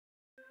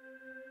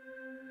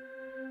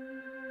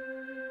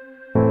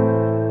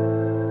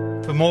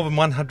For more than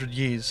 100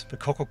 years, the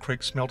Cockle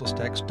Creek smelter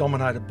stacks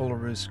dominated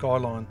Boolaroo's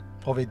skyline,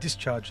 while their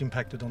discharge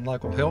impacted on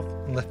local health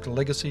and left a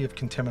legacy of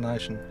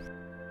contamination.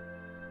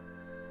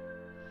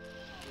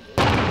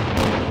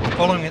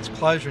 Following its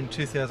closure in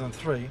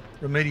 2003,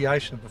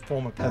 remediation of the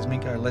former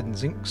Pasminco lead and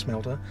zinc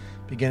smelter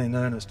began in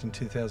earnest in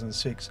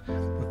 2006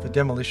 with the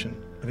demolition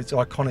of its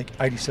iconic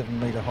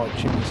 87-metre high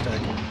chimney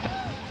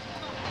stack.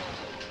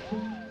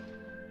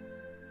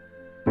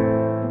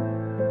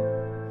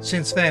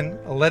 Since then,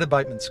 a lead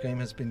abatement scheme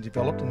has been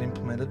developed and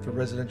implemented for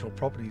residential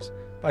properties,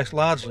 based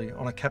largely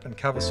on a cap and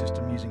cover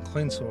system using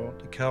clean soil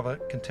to cover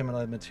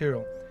contaminated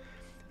material.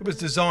 It was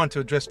designed to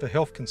address the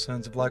health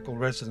concerns of local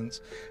residents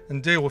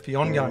and deal with the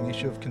ongoing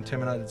issue of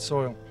contaminated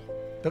soil.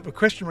 But the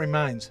question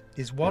remains,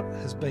 is what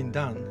has been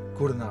done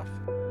good enough?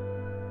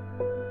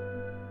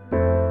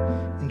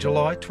 In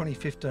July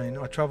 2015,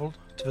 I travelled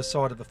to the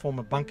site of the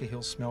former Bunker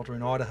Hill Smelter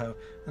in Idaho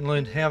and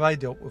learned how they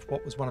dealt with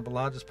what was one of the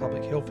largest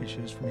public health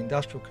issues from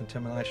industrial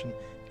contamination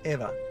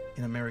ever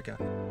in America.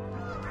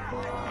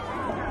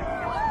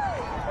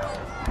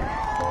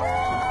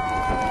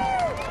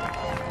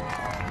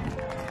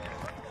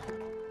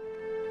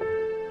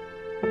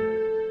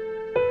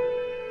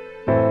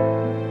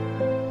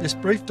 This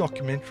brief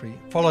documentary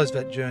follows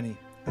that journey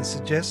and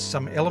suggests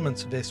some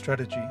elements of their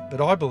strategy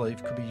that I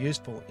believe could be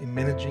useful in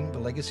managing the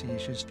legacy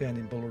issues found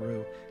in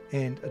Boolaroo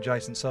and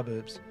adjacent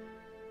suburbs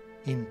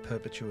in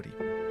perpetuity.